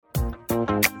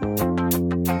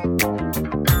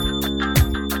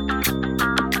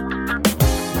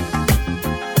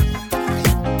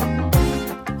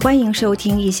欢迎收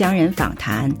听异乡人访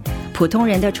谈，普通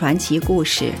人的传奇故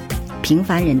事，平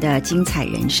凡人的精彩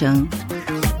人生。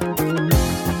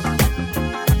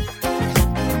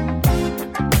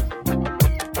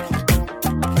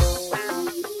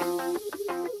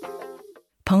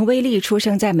彭威利出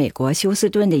生在美国休斯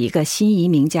顿的一个新移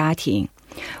民家庭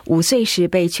，5岁时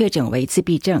被确诊为自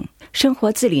闭症，生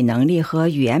活自理能力和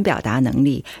语言表达能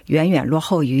力远远落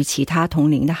后于其他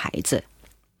同龄的孩子。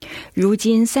如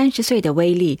今30岁的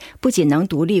威利不仅能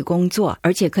独立工作，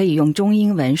而且可以用中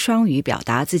英文双语表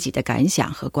达自己的感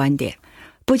想和观点。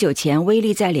不久前，威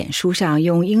利在脸书上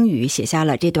用英语写下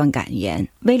了这段感言，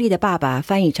威利的爸爸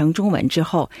翻译成中文之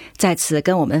后，在此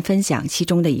跟我们分享其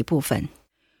中的一部分。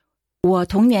我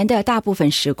童年的大部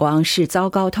分时光是糟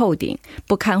糕透顶，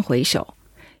不堪回首。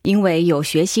因为有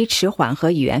学习迟缓和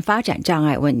语言发展障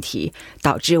碍问题，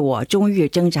导致我终日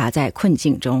挣扎在困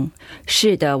境中。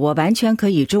是的，我完全可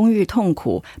以终日痛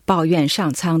苦，抱怨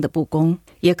上苍的不公，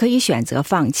也可以选择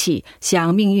放弃，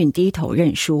向命运低头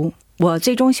认输。我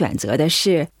最终选择的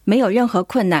是，没有任何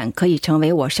困难可以成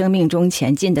为我生命中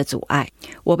前进的阻碍。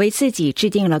我为自己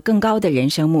制定了更高的人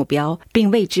生目标，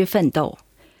并为之奋斗。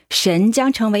神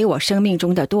将成为我生命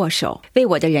中的舵手，为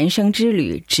我的人生之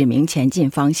旅指明前进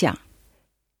方向。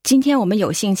今天我们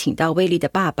有幸请到威利的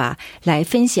爸爸来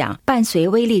分享伴随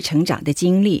威利成长的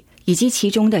经历，以及其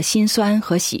中的辛酸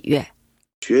和喜悦。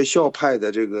学校派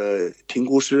的这个评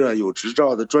估师啊，有执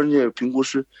照的专业评估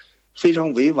师非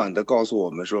常委婉地告诉我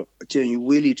们说，鉴于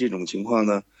威利这种情况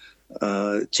呢，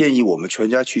建议我们全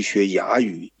家去学哑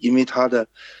语，因为他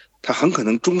很可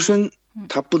能终身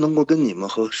他不能够跟你们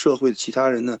和社会的其他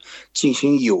人呢进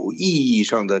行有意义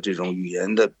上的这种语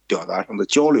言的表达上的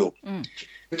交流。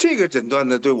这个诊断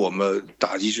呢对我们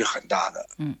打击是很大的，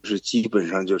是基本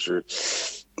上就是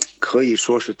可以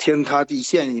说是天塌地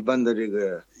陷一般的这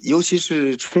个，尤其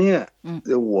是春燕，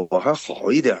我还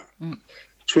好一点，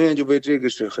春燕就被这个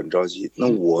是很着急。那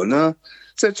我呢，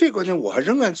在这关键我还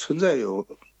仍然存在有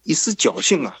一丝侥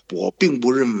幸啊，我并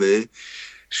不认为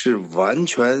是完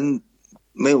全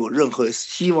没有任何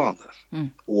希望的，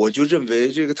我就认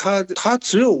为这个他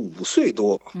只有5岁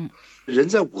多，人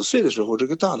在5岁的时候，这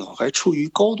个大脑还处于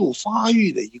高度发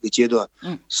育的一个阶段，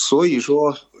所以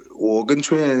说我跟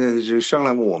春燕商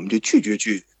量过，我们就拒绝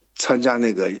去参加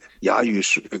那个哑语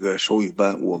这个手语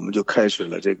班，我们就开始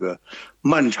了这个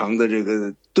漫长的这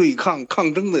个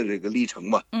抗争的这个历程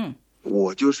吧。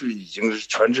我就是已经是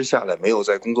全职下来，没有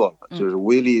在工作了，就是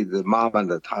威利的妈妈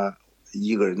的，她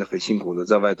一个人的很辛苦的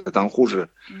在外头当护士，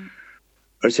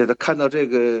而且她看到这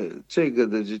个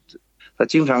的他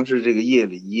经常是这个夜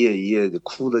里一夜一夜的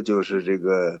哭的，就是这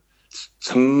个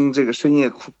从这个深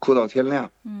夜哭到天亮。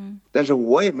但是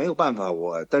我也没有办法，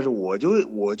但是我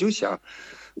就想，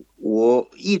我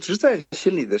一直在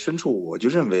心里的深处，我就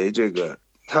认为这个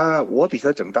我比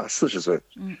他整大40岁，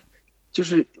就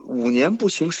是5年不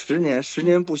行10年，10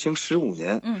年不行15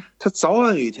年，他早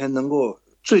晚有一天能够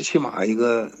最起码一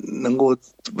个能够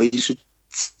维持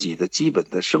自己的基本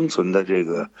的生存的这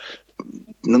个。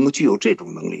能够具有这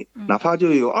种能力，哪怕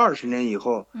就有20年以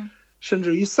后，甚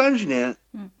至于30年，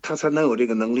他才能有这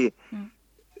个能力，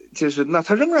就是那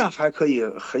他仍然还可以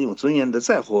很有尊严的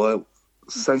再活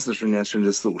30-40年，甚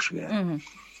至40-50年。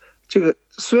这个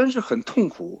虽然是很痛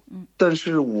苦，但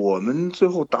是我们最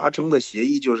后达成的协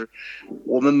议就是，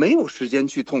我们没有时间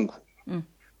去痛苦，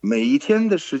每一天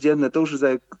的时间呢，都是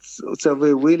在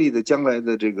为威利的将来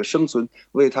的这个生存，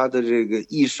为他的这个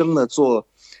一生呢做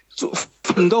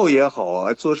奋斗也好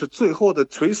啊，做是最后的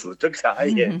垂死挣扎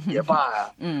也罢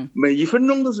呀，每一分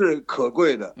钟都是可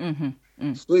贵的，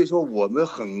所以说我们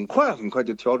很快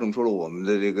就调整出了我们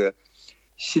的这个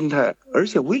心态，而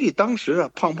且威利当时啊，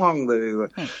胖胖的这个，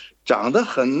长得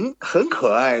很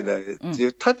可爱的，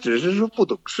他只是说不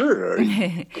懂事而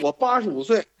已。我85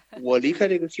岁，我离开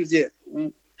这个世界，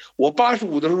我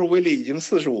85的时候，威利已经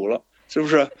45了。是不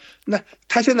是？那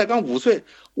他现在刚5岁，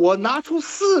我拿出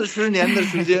40年的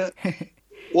时间，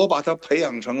我把他培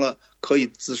养成了可以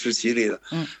自食其力的。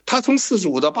他从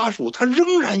45到85，他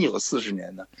仍然有40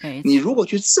年的。你如果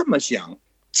去这么想，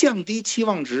降低期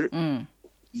望值，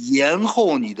延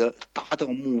后你的达到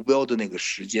目标的那个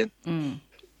时间，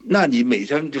那你每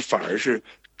天就反而是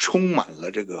充满了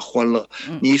这个欢乐。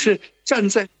你是站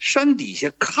在山底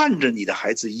下看着你的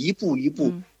孩子一步一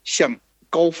步向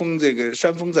高峰这个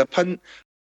山峰在攀。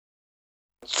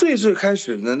最开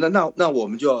始呢，那我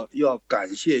们就要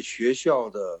感谢学校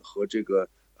的和这个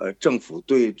政府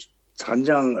对残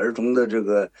障儿童的这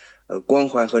个关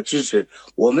怀和支持。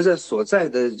我们在所在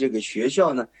的这个学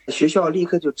校呢，学校立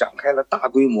刻就展开了大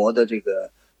规模的这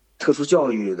个特殊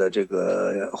教育的这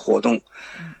个活动，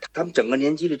他们整个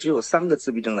年级里只有3个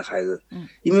自闭症的孩子，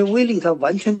因为威利他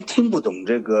完全听不懂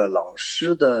这个老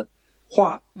师的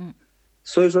话，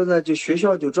所以说呢，就学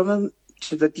校就专门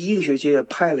是在第1个学期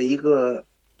派了一个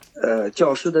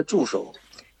教师的助手，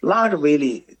拉着威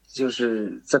利，就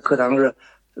是在课堂上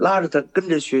拉着他跟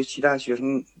着其他学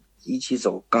生一起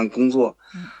走干工作，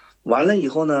完了以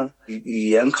后呢，语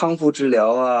言康复治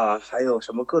疗啊，还有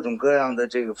什么各种各样的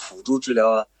这个辅助治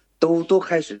疗啊，都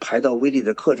开始排到威利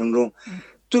的课程中。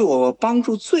对我帮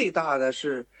助最大的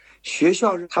是学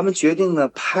校他们决定呢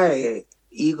派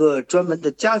一个专门的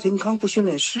家庭康复训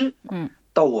练师，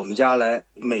到我们家来，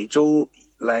每周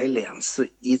来2次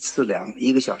，1次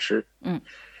1个小时，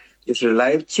就是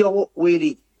来教威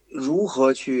利如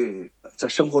何去在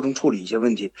生活中处理一些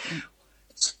问题。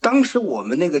当时我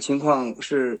们那个情况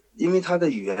是因为他的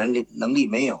语言能力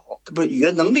没有，不是语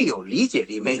言能力有，理解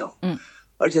力没有，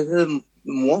而且他的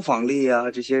模仿力啊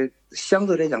这些相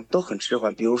对来讲都很迟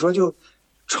缓。比如说就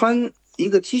穿一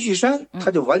个 T 恤衫，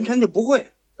他就完全就不会，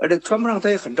而且穿不上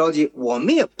他也很着急，我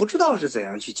们也不知道是怎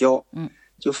样去教。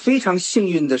就非常幸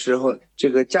运的时候，这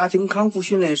个家庭康复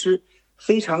训练师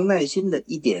非常耐心的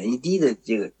一点一滴的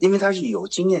这个，因为他是有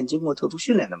经验经过特殊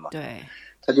训练的嘛，对，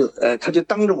他就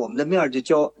当着我们的面就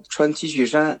教穿 T 恤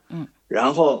衫，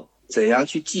然后怎样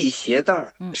去系鞋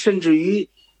带，甚至于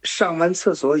上完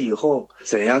厕所以后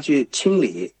怎样去清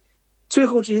理，最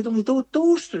后这些东西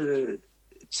都是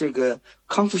这个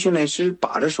康复训练师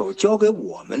把着手教给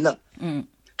我们的，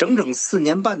整整4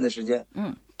年半的时间，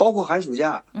包括寒暑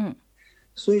假，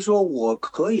所以说我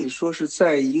可以说是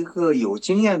在一个有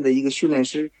经验的一个训练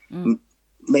师，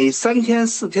每3天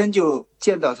4天就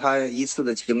见到他1次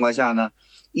的情况下呢，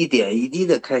一点一滴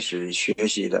的开始学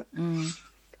习的。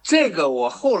这个我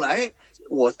后来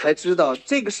我才知道，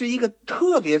这个是一个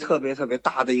特别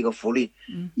大的一个福利。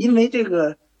因为这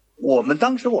个我们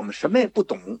当时我们什么也不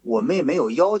懂，我们也没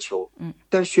有要求。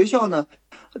但学校呢，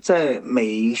在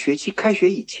每学期开学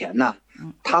以前呢，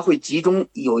他会集中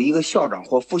有一个校长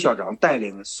或副校长带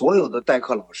领所有的代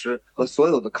课老师和所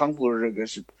有的康复这个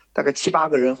是大概7、8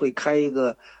个人会开一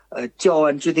个教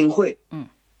案制定会。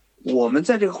我们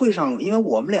在这个会上，因为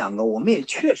我们2个我们也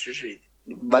确实是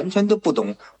完全都不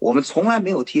懂，我们从来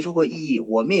没有提出过异议，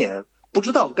我们也不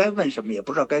知道该问什么，也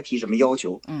不知道该提什么要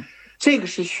求。这个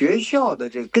是学校的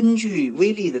这个根据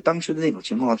威利的当时的那种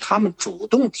情况，他们主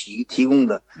动提供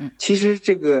的。其实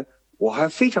这个我还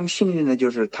非常幸运的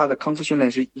就是他的康复训练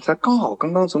师，他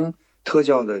刚刚从特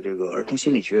教的这个儿童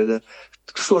心理学的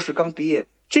硕士刚毕业，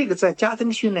这个在家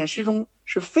庭训练师中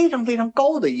是非常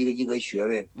高的一个学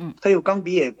位。他又刚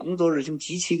毕业，工作热情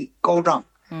极其高涨。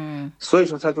所以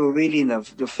说他对威利呢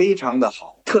就非常的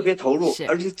好，特别投入，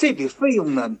而且这笔费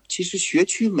用呢，其实学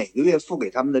区每个月付给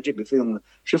他们的这笔费用呢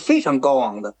是非常高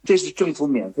昂的，这是政府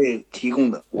免费提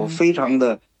供的。我非常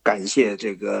的感谢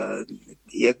这个，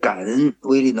也感恩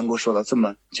威利能够受到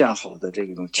这样好的这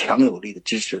种强有力的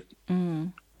支持。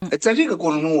在这个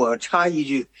过程中我插一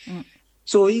句，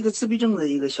作为一个自闭症的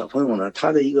一个小朋友呢，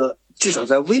他的一个至少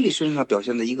在威利身上表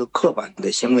现的一个刻板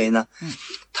的行为呢，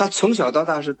他从小到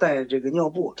大是带这个尿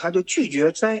布，他就拒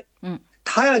绝摘。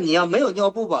你要没有尿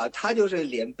布吧，他就是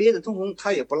脸憋得通红，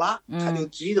他也不拉，他就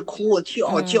急着哭啊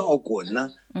跳叫滚呢。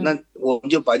那我们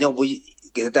就把尿布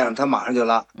给他带上，他马上就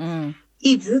拉。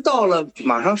一直到了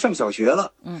马上上小学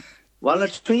了，完了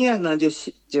春燕呢就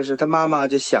是他妈妈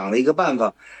就想了一个办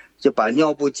法，就把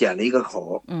尿布剪了一个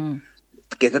口，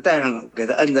给他带上，给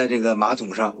他摁在这个马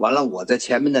桶上，完了我在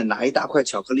前面呢拿一大块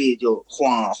巧克力就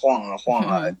晃啊，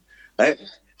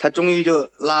他终于就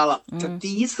拉了。他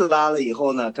第1次拉了以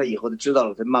后呢，他以后就知道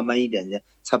了，他慢慢一点点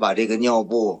才把这个尿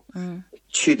布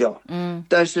去掉。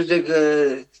但是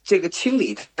这个清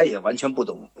理他也完全不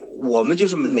懂，我们就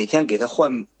是每天给他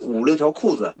换5、6条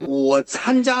裤子。我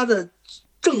参加的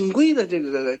正规的这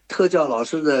个特教老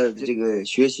师的这个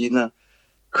学习呢，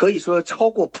可以说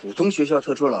超过普通学校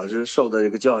特殊老师受的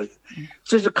这个教育。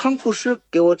这是康复师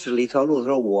给我指了一条路，他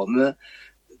说我们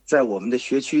在我们的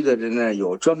学区的人呢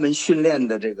有专门训练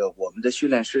的这个，我们的训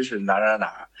练师是哪，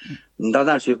你到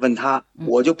那儿去问他。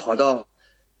我就跑到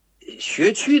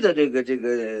学区的这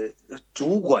个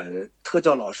主管特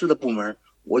教老师的部门，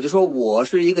我就说我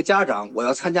是一个家长，我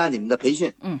要参加你们的培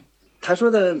训。他说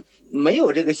的没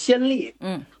有这个先例。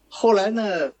后来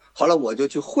我就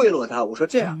去贿赂他，我说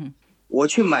这样，我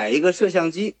去买一个摄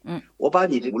像机，我把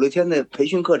你这5、6天的培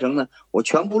训课程呢，我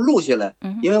全部录下来，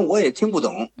因为我也听不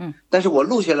懂，但是我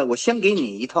录下来，我先给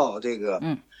你一套这个，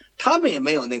他们也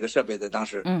没有那个设备的，当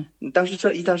时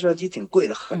这一套摄像机挺贵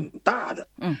的，很大的，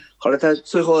后来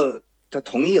最后他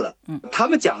同意了，他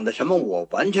们讲的什么我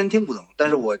完全听不懂，但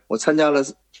是我参加了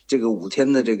这个5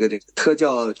天的这个特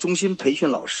教中心培训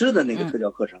老师的那个特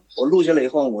教课程，我录下来以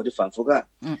后我就反复干。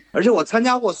而且我参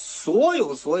加过所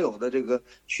有的这个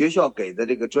学校给的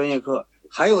这个专业课，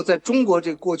还有在中国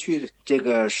这过去这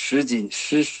个十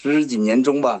几年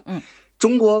中吧，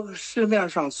中国市面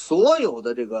上所有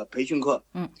的这个培训课，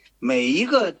每一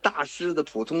个大师的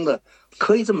普通的，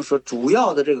可以这么说，主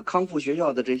要的这个康复学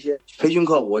校的这些培训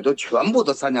课，我都全部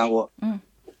都参加过。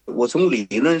我从理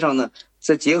论上呢，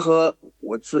再结合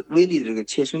我威力的这个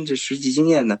切身这实际经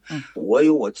验呢，我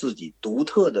有我自己独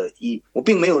特的我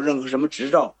并没有任何什么执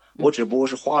照，我只不过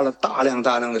是花了大量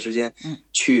的时间，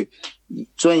去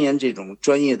钻研这种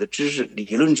专业的知识、理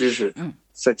论知识，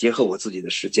再结合我自己的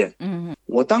实践。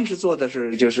我当时做的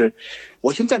就是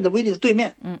我先站在威力的对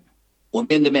面，我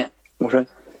面对面，我说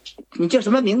你叫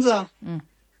什么名字啊？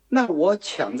那我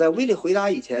抢在威力回答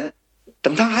以前，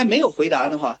等他还没有回答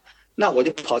的话，那我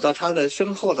就跑到他的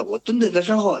身后的，我蹲在他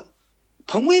身后，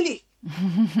彭威力，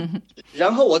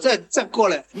然后我再过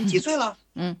来，你几岁了？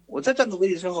我再站在威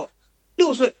力身后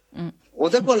，6岁。我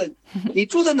再过来，你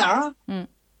住在哪儿啊？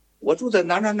我住在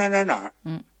哪儿。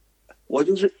我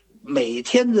就是每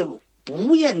天的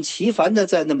不厌其烦的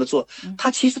在那么做，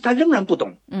其实他仍然不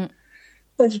懂。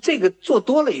但是这个做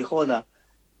多了以后呢，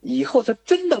以后他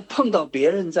真的碰到别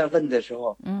人在问的时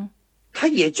候，他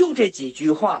也就这几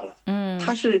句话了。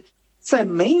他是在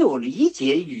没有理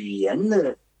解语言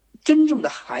的真正的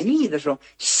含义的时候，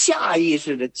下意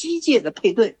识的机械的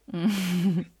配对。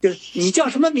就是你叫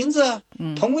什么名字啊？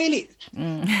彭威力。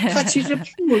他其实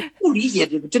不理解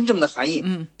这个真正的含义。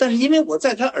但是因为我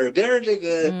在他耳边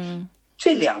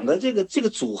这两个这个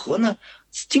组合呢，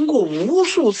经过无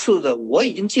数次的，我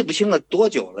已经记不清了多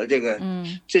久了，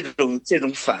这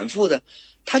种反复的，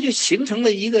它就形成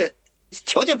了一个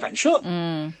条件反射。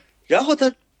然后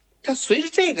他随着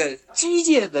这个机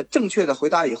械的正确的回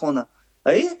答以后呢，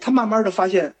他慢慢的发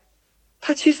现，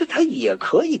其实他也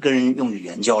可以跟人用语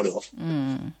言交流。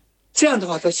这样的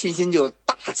话他信心就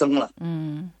大增了。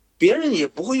别人也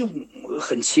不会用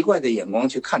很奇怪的眼光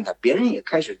去看他，别人也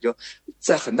开始就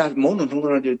在某种程度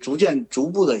上就逐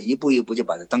步的一步一步就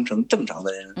把他当成正常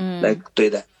的人来对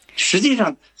待。实际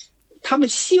上他们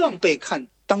希望被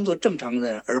当作正常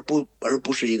的人，而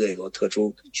不是一个有特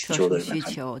殊需求的人来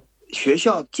看。学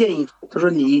校建议他说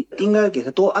你应该给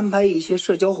他多安排一些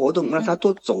社交活动，让他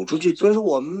多走出去。所以说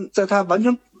我们在他完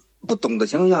全不懂的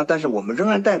情况下，但是我们仍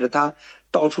然带着他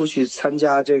到处去参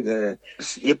加这个，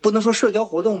也不能说社交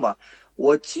活动吧。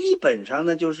我基本上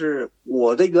呢，就是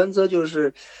我的原则就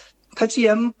是，他既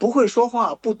然不会说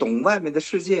话，不懂外面的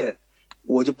世界，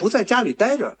我就不在家里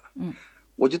待着。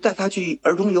我就带他去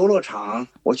儿童游乐场，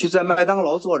我去在麦当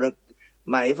劳坐着，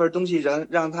买一份东西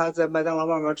让他在麦当劳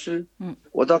慢慢吃。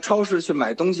我到超市去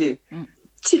买东西，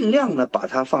尽量的把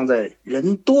他放在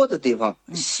人多的地方，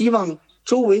希望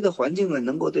周围的环境呢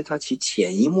能够对他起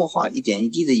潜移默化一点一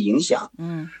滴的影响。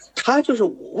他就是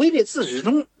威力自始至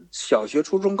终，小学、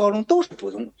初中、高中都是普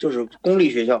通，就是公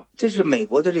立学校，这是美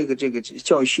国的这个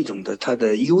教育系统的它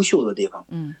的优秀的地方。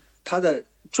他的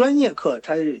专业课，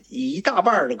他一大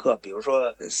半的课，比如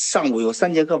说上午有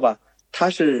3节课吧，他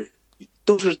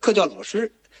都是特教老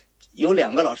师，有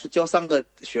2个老师教3个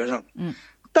学生。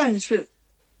但是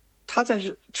他在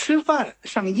吃饭、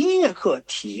上音乐课、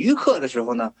体育课的时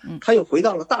候呢，他又回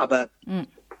到了大班。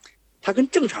他跟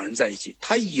正常人在一起，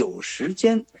他有时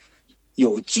间、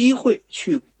有机会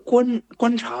去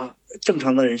观察正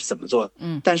常的人是怎么做。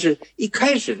但是一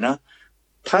开始呢，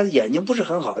他眼睛不是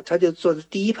很好，他就坐在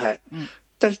第1排。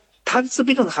但是他自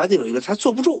闭症的孩子有一个，他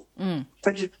坐不住。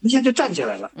但是一下就站起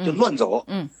来了，就乱走。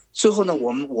最后呢，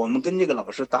我们跟这个老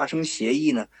师达成协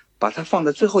议呢，把他放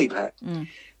在最后1排。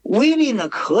威力呢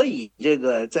可以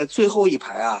在最后1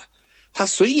排啊，他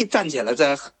随意站起来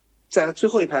在最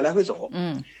后1排来回走。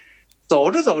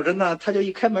走着走着呢，他就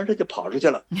一开门他就跑出去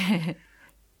了。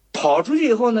跑出去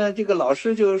以后呢，这个老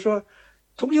师就是说，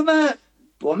同学们，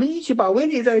我们一起把威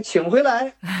力再请回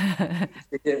来。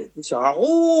这小孩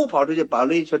跑出去把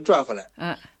威力全拽回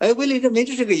来。威力认为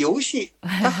这是个游戏，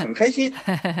他很开心。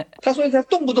所以他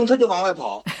动不动他就往外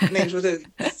跑。那个时候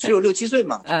他只有6、7岁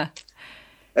嘛。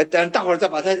但是大伙儿再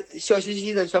把他笑嘻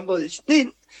嘻的全部，那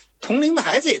同龄的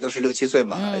孩子也都是6、7岁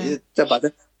嘛，再把他，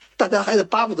大家还得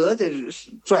巴不得这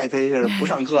拽他一下不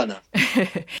上课呢。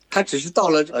他只是到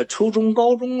了初中、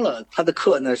高中了，他的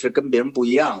课呢是跟别人不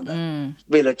一样的。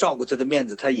为了照顾他的面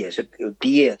子，他也是有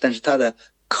毕业，但是他的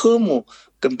科目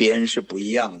跟别人是不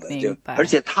一样的。而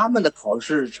且他们的考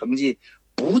试成绩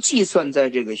不计算在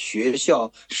这个学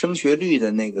校升学率的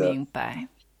那个。明白。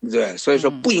对，所以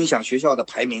说不影响学校的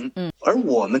排名。而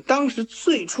我们当时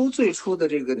最初的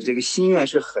这个心愿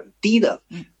是很低的。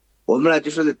我们俩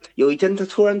就是有一天他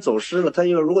突然走失了，他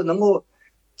就如果能够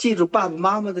记住爸爸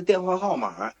妈妈的电话号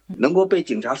码，能够被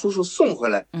警察叔叔送回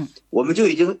来，我们就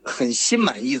已经很心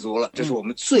满意足了。这是我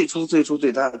们最初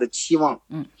对他的期望。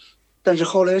但是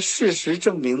后来事实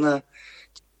证明呢，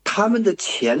他们的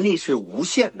潜力是无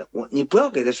限的。你不要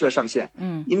给他设上限，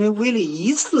因为威力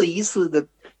一次一次的，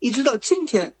一直到今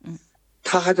天，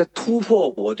他还在突破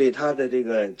我对他的这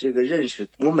个认识。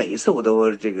我每一次我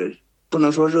都不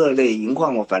能说热泪盈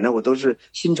眶吧，反正我都是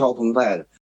心潮澎湃的。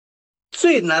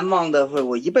最难忘的，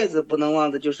我一辈子不能忘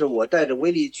的，就是我带着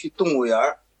威力去动物园，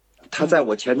他在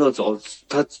我前头走，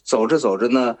他走着走着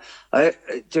呢，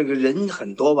这个人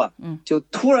很多吧，就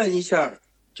突然一下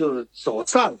就走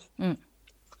散了，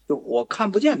就我看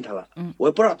不见他了，我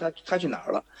也不知道他去哪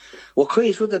儿了。我可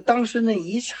以说在当时那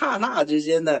一刹那之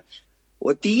间呢，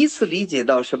我第一次理解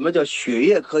到什么叫血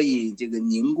液可以这个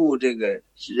凝固这个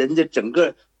人的整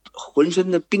个浑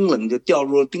身的冰冷，就掉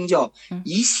入了冰窖。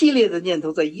一系列的念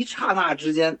头在一刹那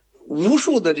之间，无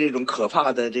数的这种可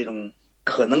怕的这种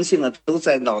可能性啊，都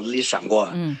在脑子里闪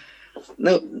过。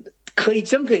那可以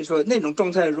说那种状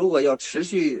态，如果要持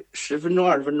续10分钟、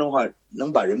20分钟的话，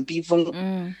能把人逼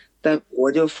疯。但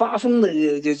我就发疯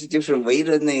的就是围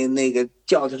着那个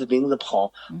叫他的名字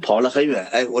跑了很远。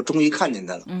我终于看见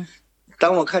他了。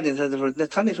当我看见他的时候，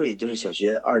他那时候也就是小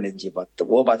学2年级吧。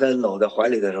我把他搂在怀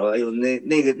里的时候，哎呦，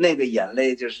那个眼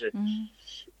泪就是，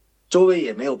周围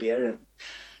也没有别人。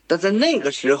但在那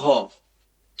个时候，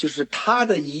就是他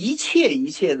的一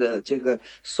切的这个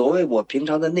所谓我平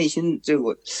常的内心这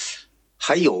个，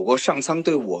还有过上苍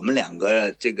对我们两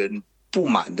个这个不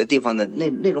满的地方的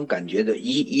那种感觉的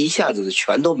一下子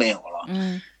全都没有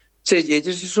了。这也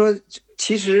就是说，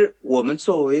其实我们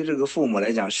作为这个父母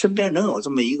来讲，身边能有这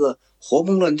么一个活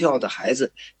蹦乱跳的孩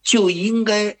子，就应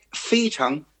该非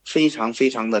常非常非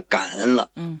常的感恩了。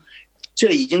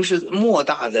这已经是莫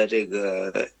大的这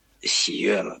个喜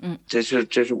悦了。这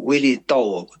是威力到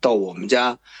我们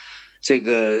家，这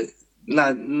个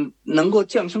那能够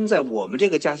降生在我们这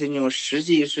个家庭中，实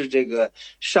际是这个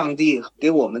上帝给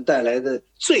我们带来的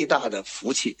最大的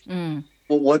福气。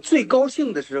我最高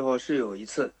兴的时候是有一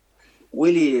次，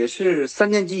威力也是3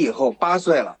年级以后8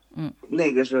岁了。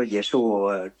那个时候也是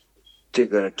我这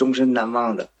个终身难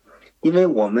忘的，因为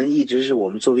我们一直是我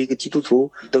们作为一个基督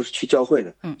徒都是去教会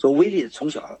的。所以威力从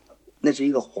小那是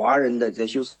一个华人的在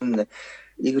休斯顿的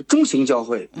一个中型教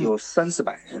会，有300-400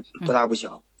人，不大不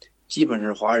小，基本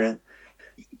是华人。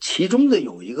其中的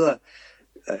有一个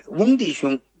翁弟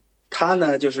兄，他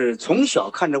呢就是从小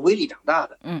看着威力长大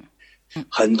的。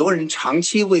很多人长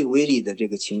期为威力的这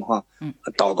个情况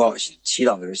祷告祈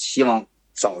祷的是希望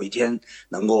早一天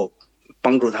能够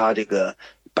帮助他这个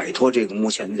摆脱这个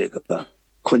目前的这个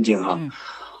困境哈。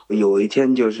有一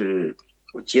天就是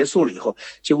结束了以后，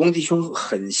这翁弟兄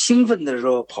很兴奋的时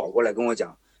候跑过来跟我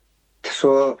讲，他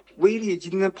说威力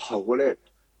今天跑过来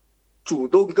主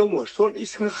动跟我说了一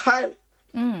声嗨。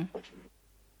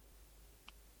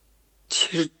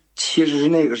其实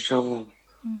那个时候，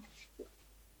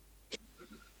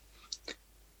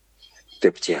对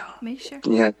不起啊，没事。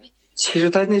你看，其实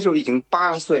他那时候已经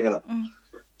8岁了。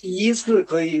第一次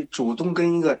可以主动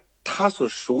跟一个他所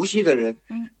熟悉的人，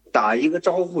打一个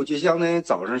招呼，就相当于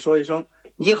早上说一声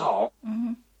你好。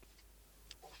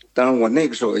当然，我那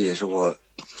个时候也是我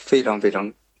非常非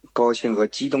常高兴和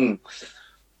激动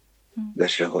的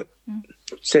时候。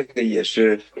这个也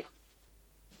是，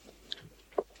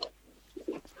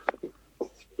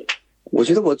我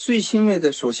觉得我最欣慰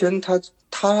的，首先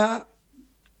他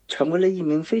成为了一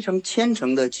名非常虔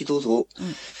诚的基督徒。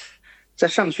在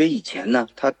上学以前呢，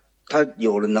他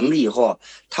有了能力以后，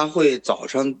他会早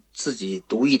上自己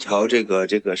读一条这个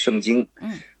圣经。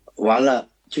完了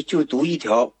就读一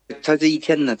条，他这一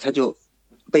天呢，他就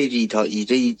背着一条，以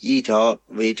这一条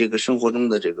为这个生活中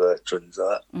的这个准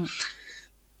则。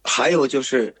还有就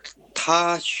是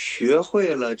他学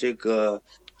会了这个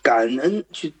感恩，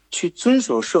去遵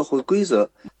守社会规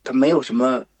则，他没有什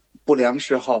么不良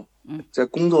嗜好，在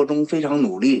工作中非常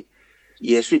努力，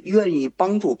也是愿意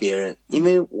帮助别人。因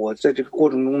为我在这个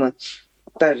过程中呢，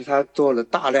带着他做了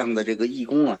大量的这个义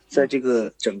工啊，在这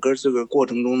个整个这个过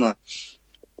程中呢，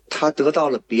他得到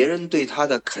了别人对他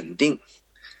的肯定，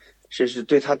这是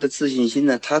对他的自信心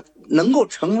呢，他能够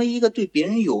成为一个对别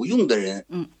人有用的人。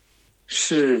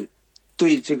是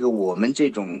对这个我们这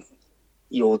种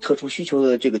有特殊需求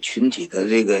的这个群体的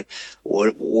这个，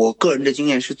我个人的经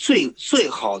验是最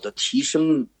好的提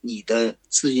升你的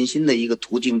自信心的一个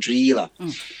途径之一了。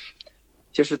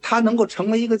就是他能够成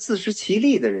为一个自食其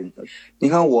力的人。你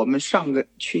看我们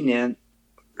去年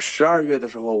12月的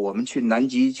时候，我们去南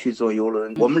极去坐游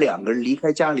轮，我们2个人离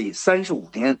开家里35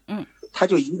天。他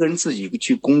就一个人自己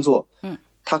去工作，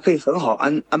他可以很好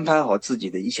安排好自己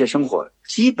的一切生活，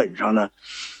基本上呢，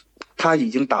他已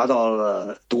经达到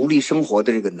了独立生活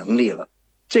的这个能力了，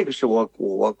这个是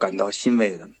我感到欣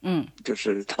慰的。就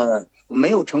是他没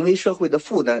有成为社会的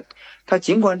负担，他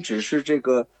尽管只是这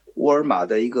个沃尔玛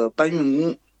的一个搬运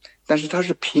工，但是他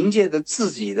是凭借着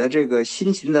自己的这个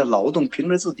辛勤的劳动，凭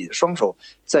着自己的双手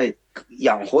在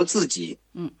养活自己。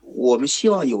我们希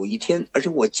望有一天，而且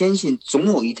我坚信总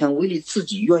有一天，威利自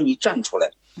己愿意站出来，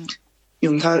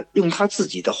用他自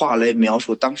己的话来描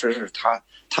述当时是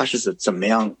他是怎么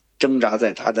样挣扎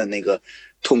在他的那个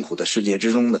痛苦的世界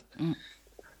之中的。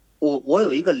我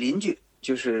有一个邻居，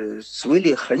就是威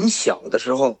利很小的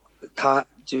时候，他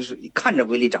就是看着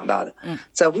威利长大的。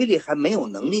在威利还没有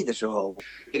能力的时候，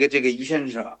这个于先生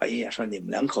说：“哎呀，说你们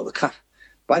两口子看，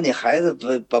把你孩子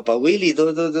把威利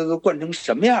都惯成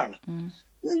什么样了？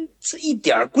这一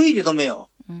点规矩都没有。”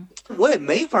我也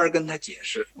没法跟他解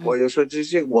释，我就说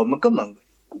这我们根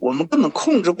本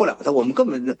控制不了他，我们根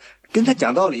本跟他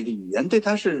讲道理的语言对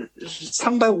他是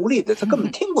苍白无力的，他根本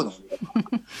听不懂。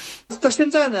到现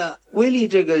在呢，威利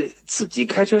这个自己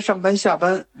开车上班下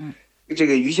班，这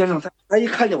个于先生他一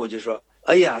看见我就说：“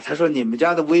哎呀，他说你们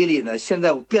家的威利呢，现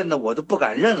在变得我都不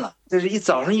敢认了。就是一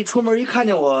早上一出门一看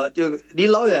见我就离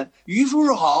老远，于叔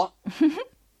叔好。”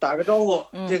打个招呼，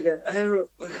这个说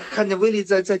看见威利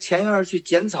在前院去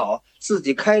剪草，自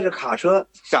己开着卡车，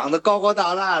长得高高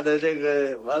大大的，这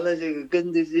个完了这个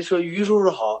跟这说于叔叔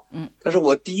好。但是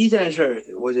我第一件事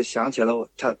我就想起了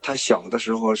他小的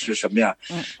时候是什么样。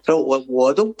他说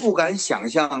我都不敢想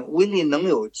象威利能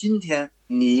有今天，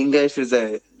你应该是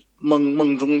在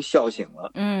梦中笑醒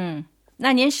了。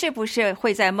那您是不是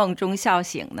会在梦中笑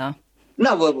醒呢？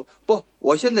那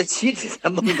我现在岂止在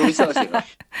梦中笑醒了？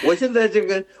我现在这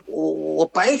个我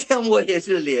白天我也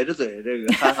是咧着嘴这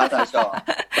个哈哈大笑啊。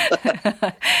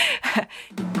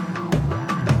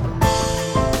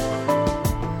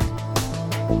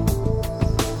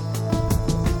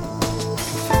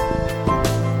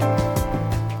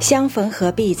相逢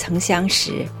何必曾相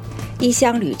识，异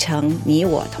乡旅程你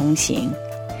我同行。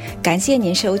感谢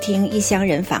您收听异乡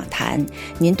人访谈，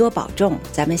您多保重，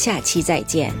咱们下期再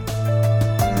见。